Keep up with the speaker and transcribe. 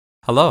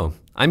Hello,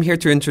 I'm here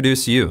to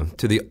introduce you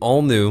to the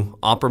all-new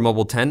Opera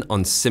Mobile 10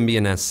 on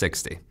Symbian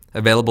S60,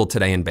 available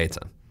today in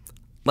beta.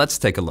 Let's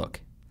take a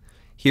look.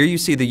 Here you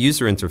see the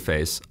user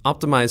interface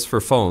optimized for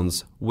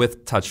phones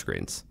with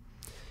touchscreens.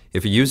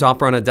 If you use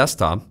Opera on a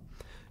desktop,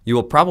 you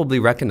will probably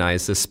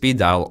recognize the speed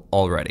dial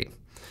already.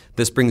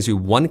 This brings you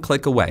one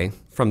click away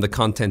from the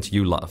content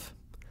you love.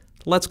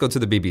 Let's go to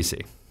the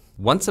BBC.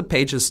 Once a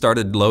page has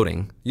started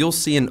loading, you'll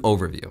see an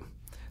overview.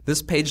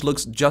 This page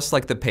looks just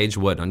like the page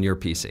would on your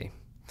PC.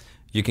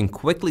 You can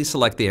quickly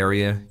select the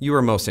area you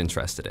are most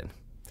interested in.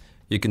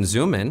 You can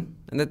zoom in,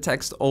 and the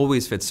text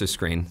always fits the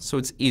screen, so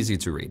it's easy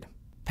to read.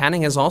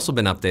 Panning has also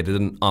been updated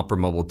in Opera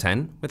Mobile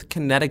 10 with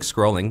kinetic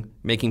scrolling,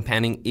 making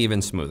panning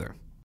even smoother.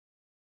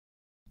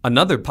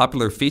 Another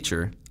popular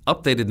feature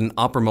updated in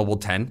Opera Mobile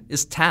 10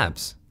 is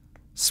tabs.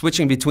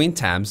 Switching between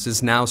tabs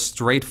is now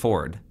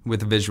straightforward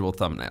with visual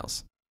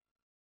thumbnails.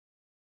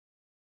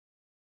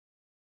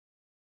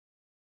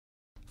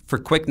 For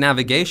quick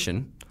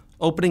navigation,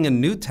 opening a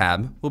new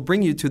tab will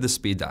bring you to the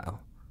speed dial.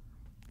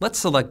 Let's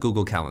select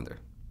Google Calendar.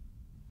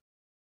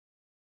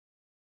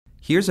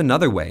 Here's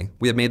another way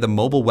we have made the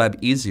mobile web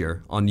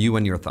easier on you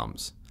and your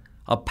thumbs.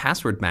 A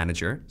password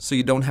manager, so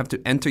you don't have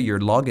to enter your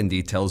login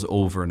details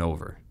over and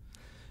over.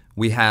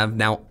 We have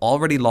now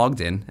already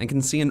logged in and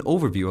can see an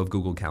overview of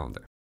Google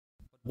Calendar.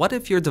 What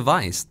if your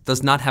device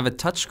does not have a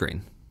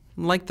touchscreen,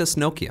 like this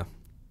Nokia?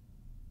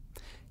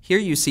 Here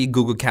you see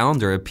Google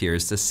Calendar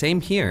appears the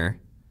same here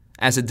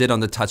as it did on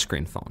the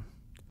touchscreen phone.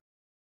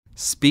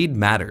 Speed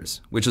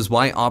matters, which is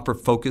why Opera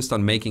focused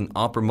on making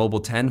Opera Mobile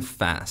 10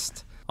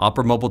 fast.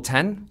 Opera Mobile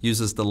 10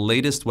 uses the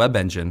latest web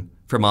engine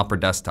from Opera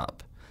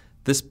Desktop.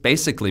 This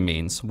basically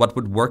means what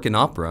would work in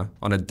Opera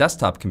on a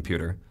desktop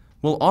computer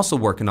will also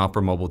work in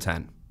Opera Mobile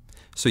 10,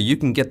 so you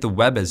can get the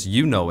web as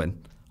you know it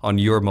on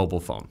your mobile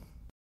phone.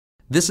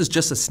 This is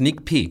just a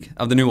sneak peek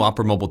of the new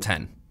Opera Mobile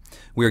 10.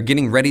 We are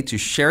getting ready to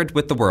share it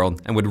with the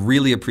world and would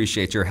really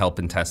appreciate your help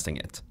in testing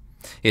it.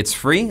 It's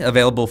free,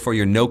 available for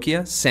your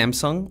Nokia,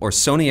 Samsung, or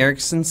Sony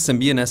Ericsson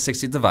Symbian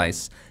S60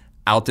 device,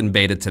 out in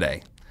beta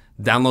today.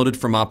 Download it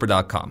from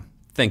opera.com.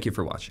 Thank you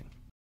for watching.